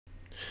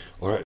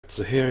Alright,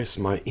 so here is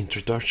my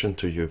introduction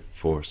to you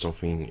for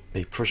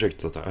a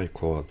project that I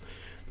call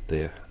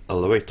the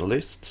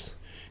ElevatorList.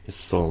 It's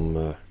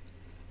some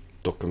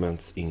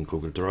documents in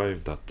Google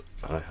Drive that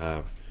I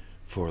have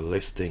for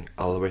listing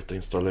elevator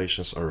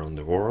installations around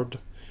the world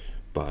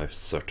by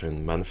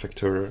certain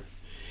manufacturer.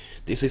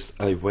 This is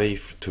a way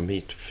to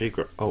me to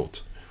figure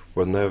out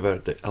whenever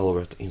the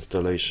elevator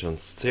installation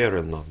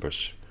serial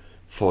numbers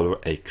follow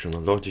a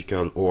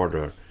chronological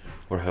order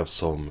or have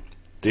some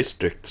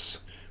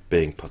districts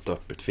being put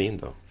up between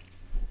them.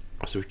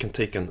 So we can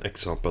take an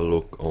example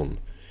look on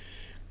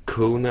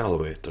Kone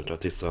Elevator,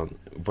 that is a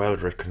well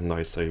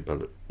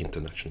recognizable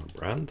international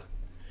brand.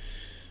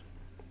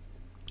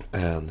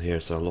 And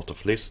here's a lot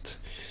of lists.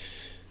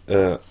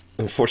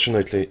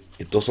 Unfortunately,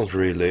 it doesn't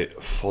really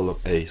follow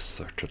a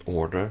certain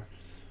order,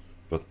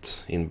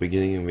 but in the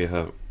beginning we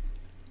have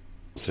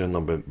serial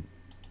number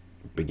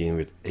beginning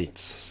with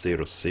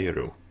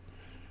 800,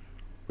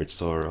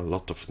 which are a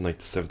lot of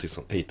 1970s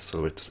and 80s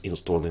elevators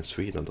installed in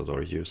Sweden that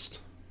are used.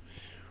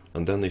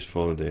 And then it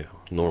follows the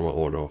normal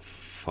order of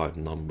 5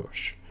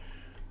 numbers.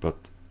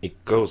 But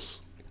it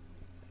goes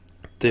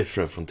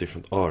different from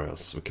different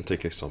areas. We can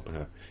take an example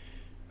here.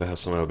 We have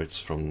some elevators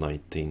from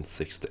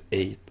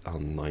 1968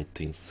 and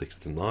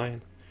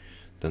 1969.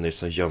 Then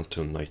there's a jump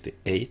to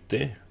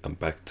 1980 and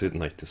back to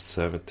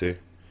 1970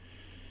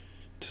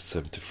 to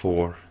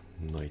 74,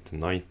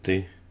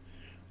 1990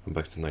 and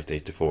back to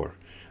 1984.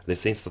 It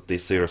seems that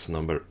these series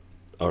numbers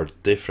are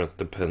different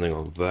depending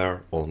on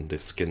where on the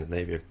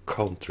Scandinavian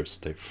countries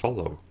they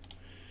follow.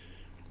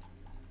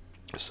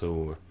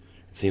 So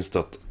it seems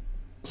that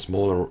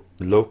smaller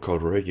local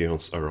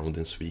regions around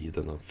in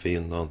Sweden and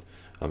Finland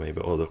and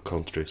maybe other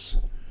countries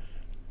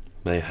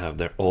may have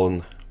their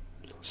own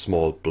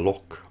small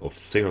block of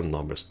serial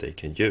numbers they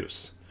can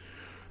use.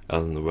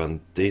 And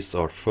when these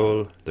are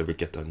full, they will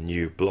get a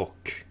new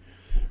block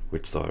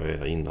which are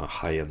in a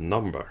higher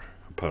number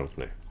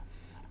apparently.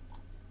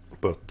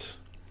 But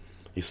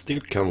you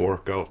still can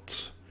work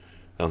out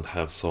and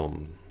have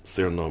some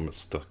serial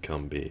numbers that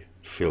can be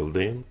filled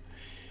in.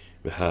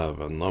 We have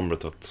a number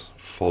that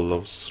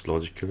follows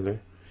logically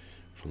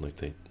from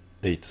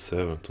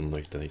 1987 to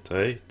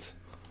 1988.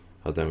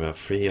 And then we have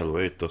 3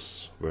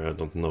 elevators where I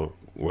don't know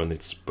when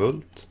it's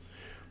built,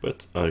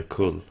 but I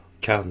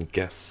can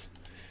guess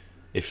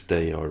if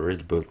they are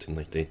really built in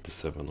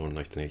 1987 or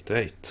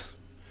 1988,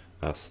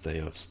 as they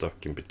are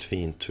stuck in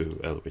between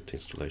 2 elevator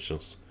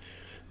installations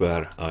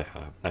where I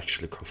have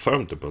actually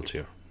confirmed the build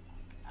here.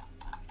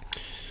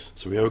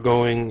 So we are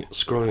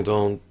scrolling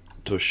down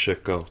to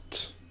check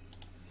out,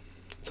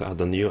 to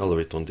add a new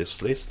elevator on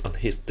this list, and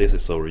this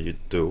is how you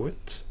do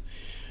it.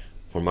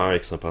 For my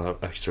example, I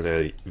have actually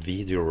a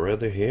video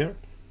ready here,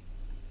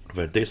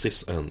 where this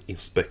is an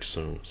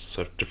inspection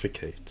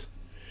certificate.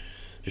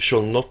 You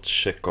should not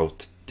check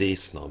out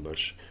these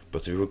numbers,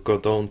 but you will go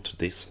down to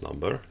this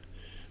number.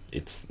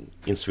 It's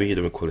in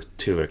Sweden we call it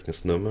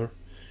tillverkningsnummer,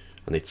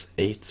 and it's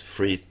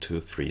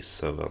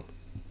 83237.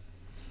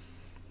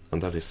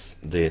 And that is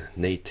the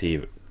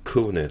native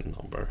Kone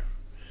number.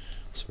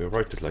 So we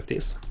write it like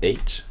this: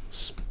 H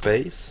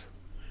space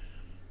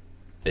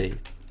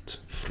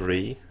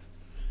 83,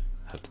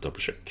 have to double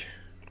check,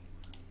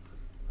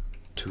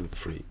 2,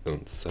 3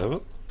 and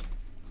 7.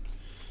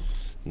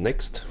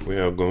 Next we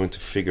are going to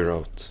figure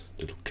out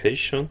the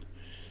location,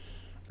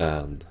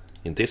 and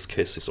in this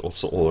case it's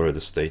also already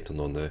stated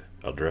on the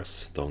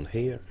address down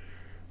here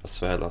as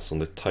well as on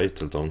the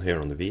title down here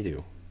on the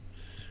video,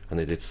 and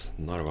it is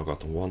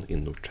Narvagatan 1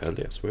 in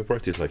Norrtälje. So we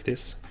write it like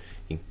this: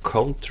 in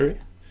country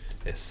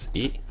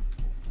SI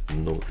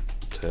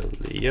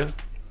Norrtälje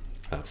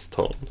as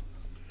town,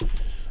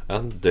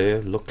 and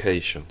the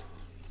location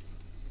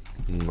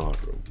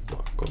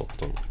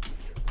Narvagatan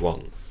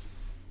 1.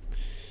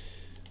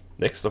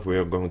 Next up we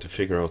are going to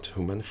figure out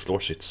how many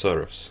floors it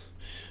serves,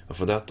 and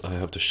for that I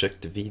have to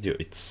check the video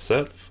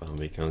itself, and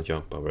we can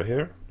jump over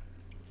here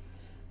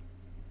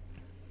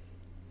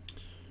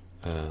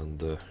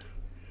and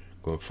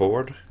going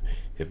forward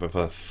here we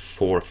have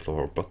 4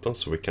 floor buttons,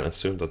 so we can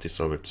assume that this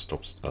elevator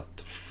stops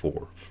at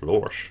 4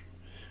 floors.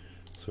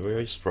 So we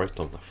just write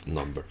down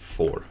number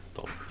 4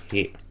 down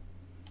here.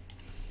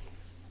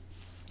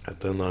 And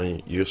then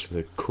I'm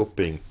usually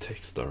copying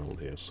text around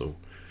here, so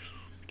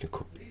we can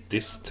copy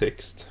this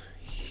text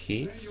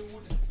here.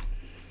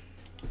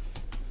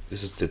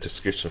 This is the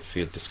description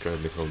field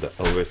describing how the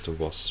elevator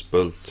was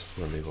built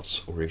when it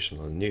was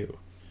originally new.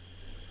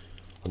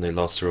 On the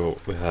last row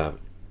we have,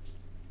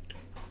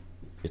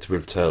 it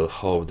will tell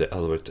how the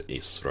elevator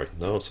is right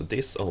now. So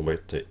this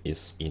elevator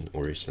is in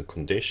original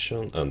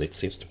condition, and it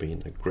seems to be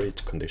in a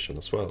great condition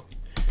as well.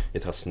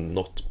 It has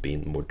not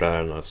been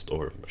modernized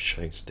or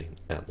changed in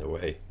any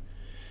way.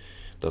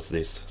 That's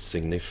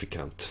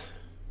significant.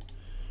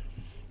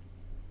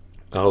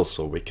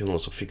 Also, we can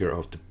also figure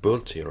out the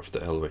build here of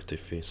the elevator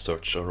if we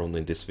search around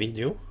in this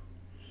video.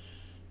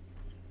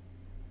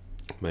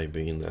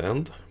 Maybe in the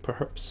end,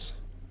 perhaps.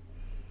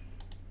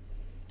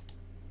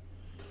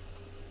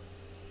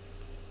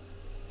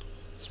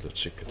 So let's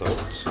check it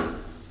out.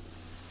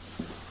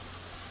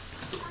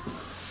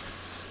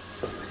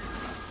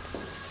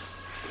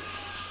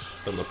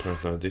 And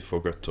apparently I did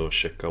forget to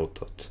check out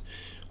that.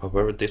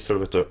 However,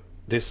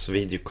 this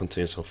video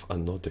contains of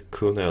another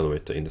Kune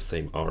elevator in the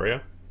same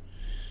area.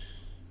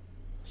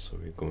 So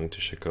we're going to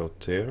check out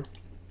there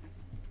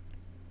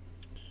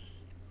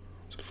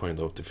to find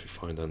out if we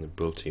find any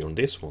ability on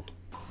this one.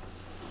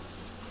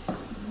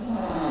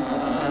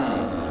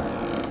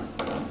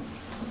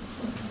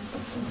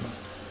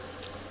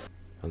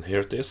 And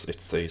here it is,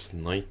 it says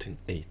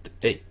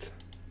 1988.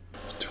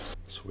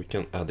 So we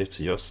can add it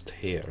just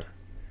here.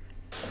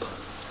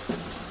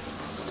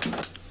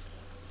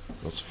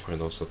 Also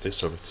find out that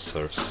this elevator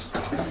serves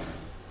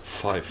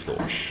 5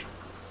 floors.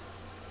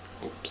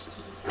 Oops.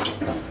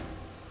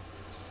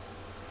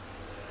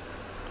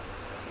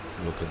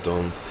 Look at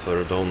down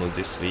further down in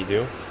this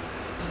video.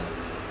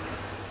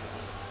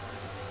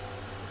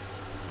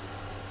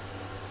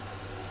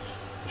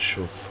 You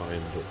should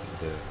find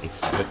the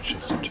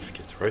inspection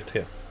certificate right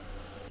here.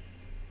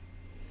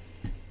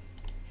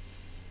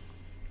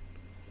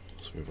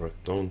 So we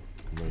write down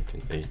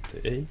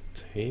 1988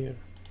 here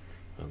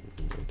and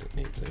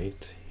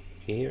 1988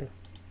 here.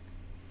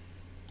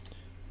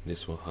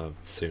 This will have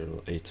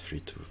serial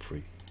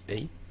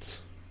 83238.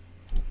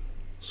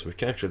 So we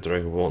can actually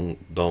drag one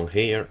down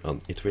here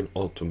and it will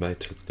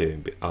automatically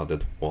be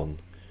added one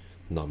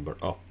number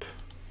up.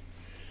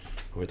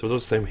 We do the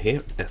same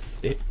here.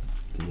 SE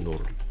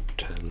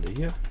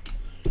Norrtälje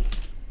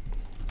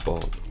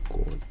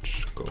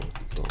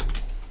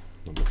Badgårdsgatan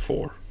number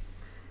 4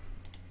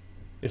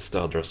 is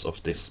the address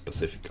of this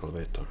specific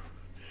elevator.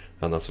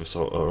 And as we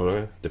saw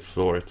earlier, the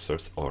floor it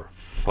serves are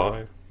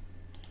 5.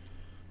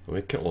 And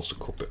we can also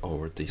copy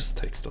over this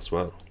text as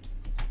well.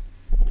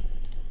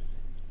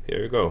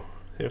 Here you go.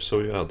 Here so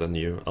you have the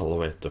new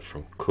elevator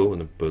from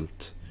Kune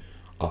built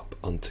up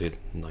until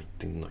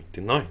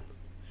 1999.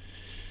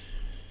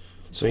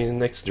 So in the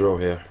next row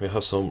here we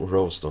have some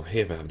rows down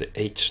here. We have the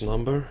H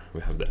number,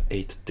 we have the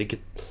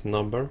 8-digit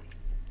number,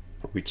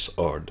 which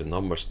are the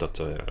numbers that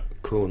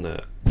Kune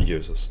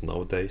uses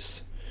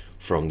nowadays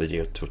from the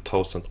year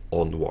 2000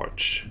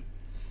 onwards.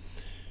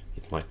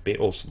 It might be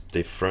also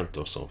different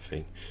or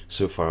something.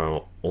 So far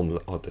I only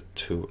added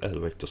 2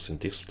 elevators in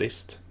this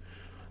list,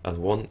 and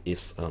one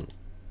is an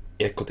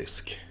eco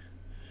disc,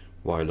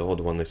 while the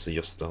other one is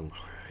just an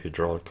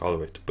hydraulic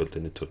elevator built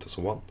in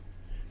 2001.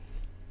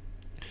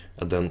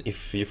 And then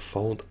if you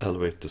found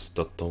elevators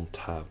that don't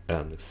have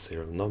any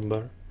serial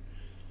number,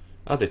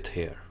 add it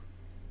here,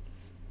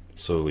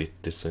 so it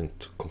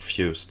isn't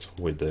confused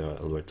with the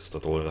elevators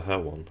that already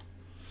have one.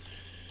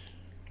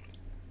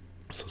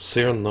 So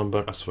serial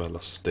number as well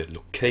as the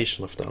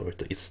location of the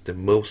elevator is the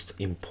most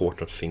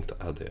important thing to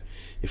add here.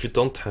 If you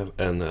don't have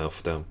any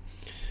of them,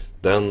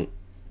 then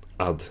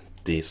add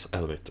these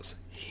elevators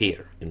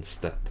here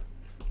instead.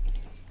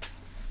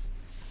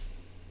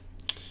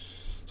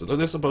 So that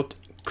is about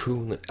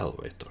Kune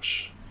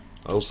elevators.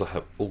 I also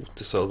have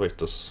Otis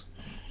elevators.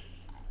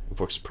 It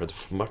works pretty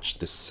much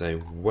the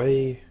same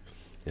way.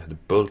 You have the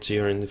bolt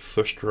here in the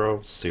first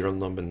row, serial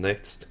number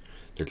next,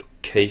 the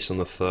location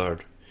the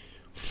third,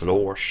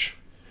 floors,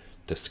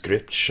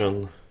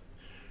 description,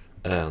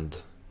 and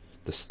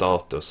the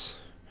status.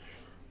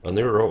 On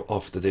the row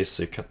after this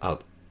you can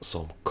add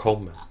some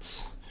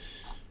comments,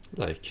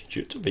 like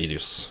YouTube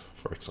videos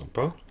for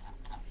example,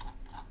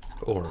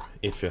 or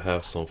if you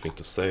have something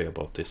to say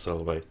about this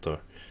elevator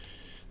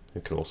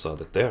you can also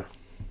add it there.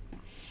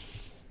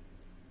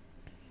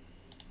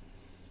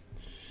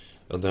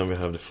 And then we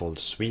have the folder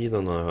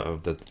Sweden, and I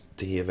have the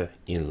DV,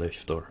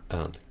 Inlifter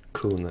and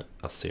Kune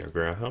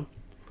Graham,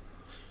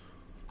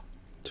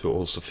 to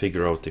also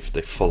figure out if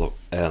they follow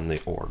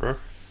any order.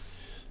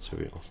 So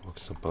we, for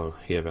example,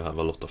 here we have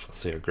a lot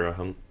of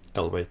Graham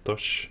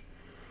elevators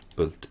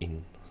built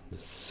in the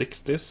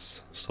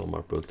 60s, some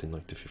are built in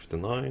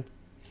 1959.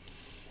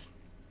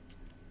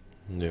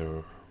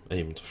 They're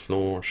aimed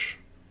floors,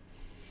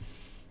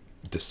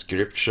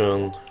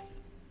 description,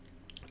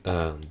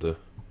 and the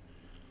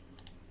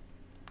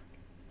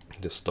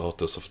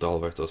status of the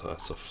elevator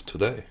as of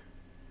today.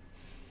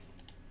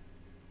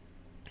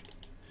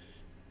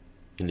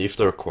 In Leaf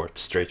they're quite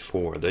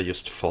straightforward, they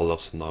just follow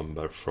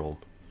number from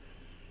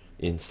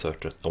in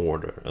certain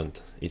order, and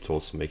it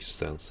also makes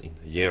sense in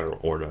the year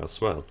order as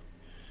well.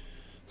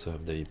 So we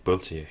have the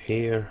ability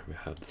here, we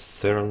have the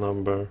serial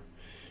number,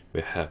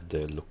 we have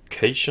the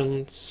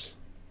locations,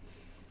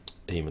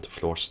 aim at the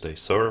floors they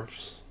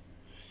serve,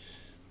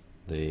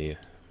 the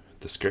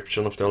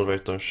description of the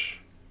elevators,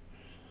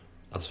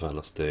 as well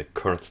as the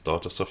current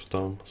status of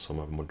them. Some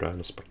are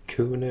Modernas by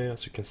Kune,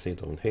 as you can see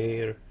down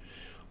here.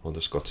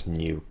 Others got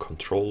new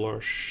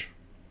controllers.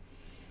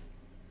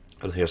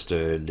 And here's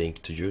the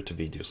link to YouTube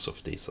videos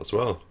of these as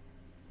well.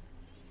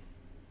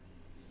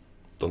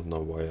 Don't know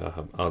why I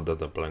have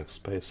added a blank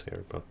space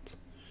here, but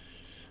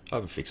I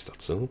will fix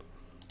that soon.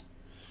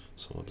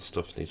 Some of the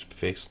stuff needs to be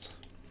fixed.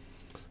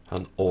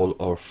 And all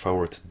our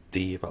favorite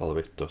div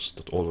elevators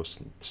that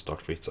always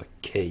start with a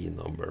K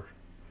number.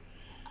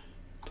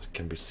 That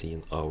can be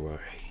seen over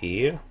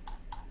here.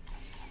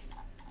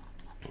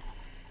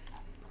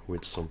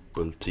 With some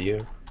bolt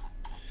here.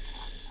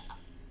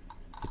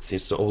 It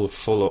seems to all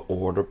follow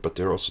order, but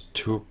there are also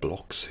two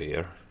blocks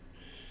here.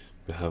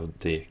 We have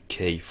the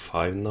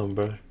K5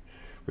 number,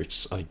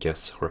 which I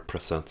guess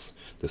represents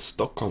the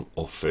Stockholm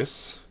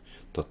office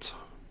that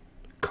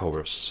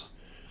covers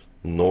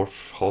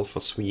north half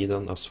of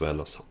Sweden as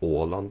well as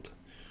Åland.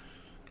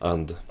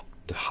 And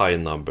the high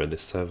number, the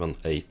 7,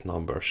 8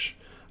 numbers,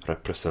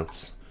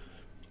 represents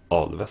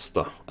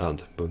Alvesta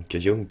and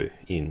Bunker-Ljungby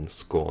in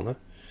Skåne,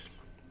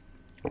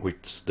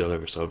 which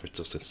delivers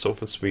elevators in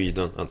southern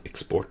Sweden and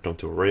export them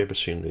to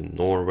Reveshin in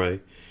Norway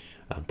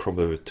and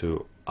probably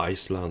to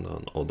Iceland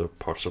and other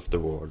parts of the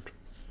world.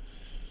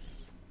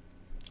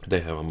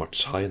 They have a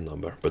much higher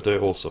number, but they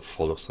also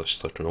follow such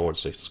certain order,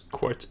 so it's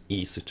quite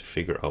easy to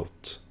figure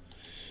out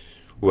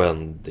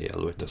when the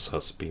elevators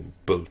has been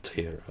built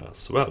here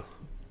as well.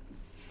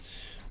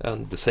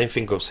 And the same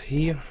thing goes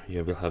here.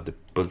 You will have the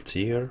built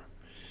year,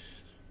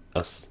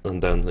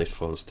 and then it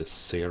follows the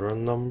serial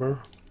number,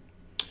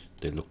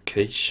 the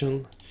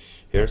location.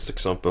 Here's an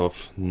example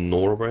of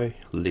Norway,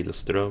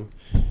 Lillestrøm,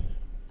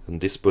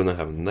 and this building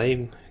have a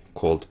name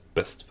called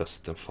Best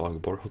Western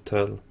Fagborg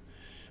Hotel,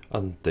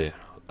 and the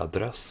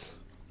address,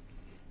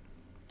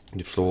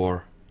 the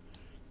floor,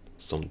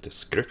 some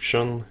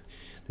description.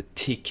 The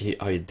TK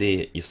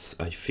ID is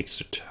a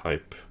fixture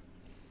type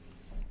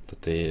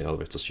that the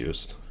elevators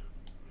used,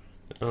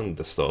 and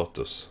the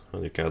status,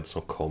 and you can add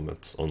some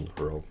comments on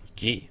row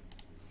G.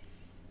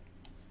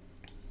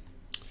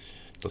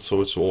 That's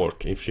how it's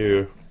work. If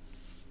you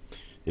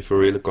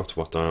really got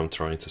what I'm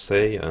trying to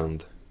say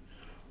and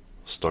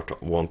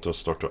want to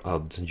start to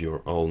add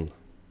your own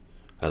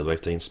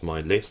elevator into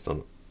my list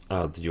and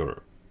add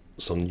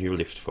some new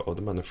lift for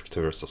other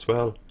manufacturers as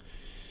well,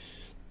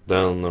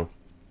 then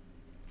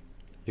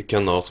you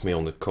can ask me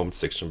on the comment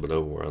section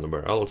below or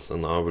anywhere else,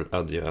 and I will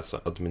add you as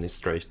an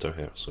administrator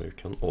here, so you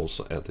can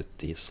also edit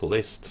these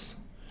lists.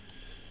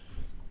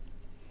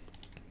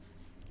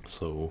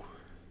 So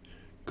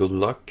good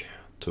luck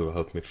to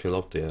help me fill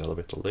out the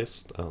elevator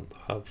list and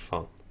have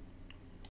fun.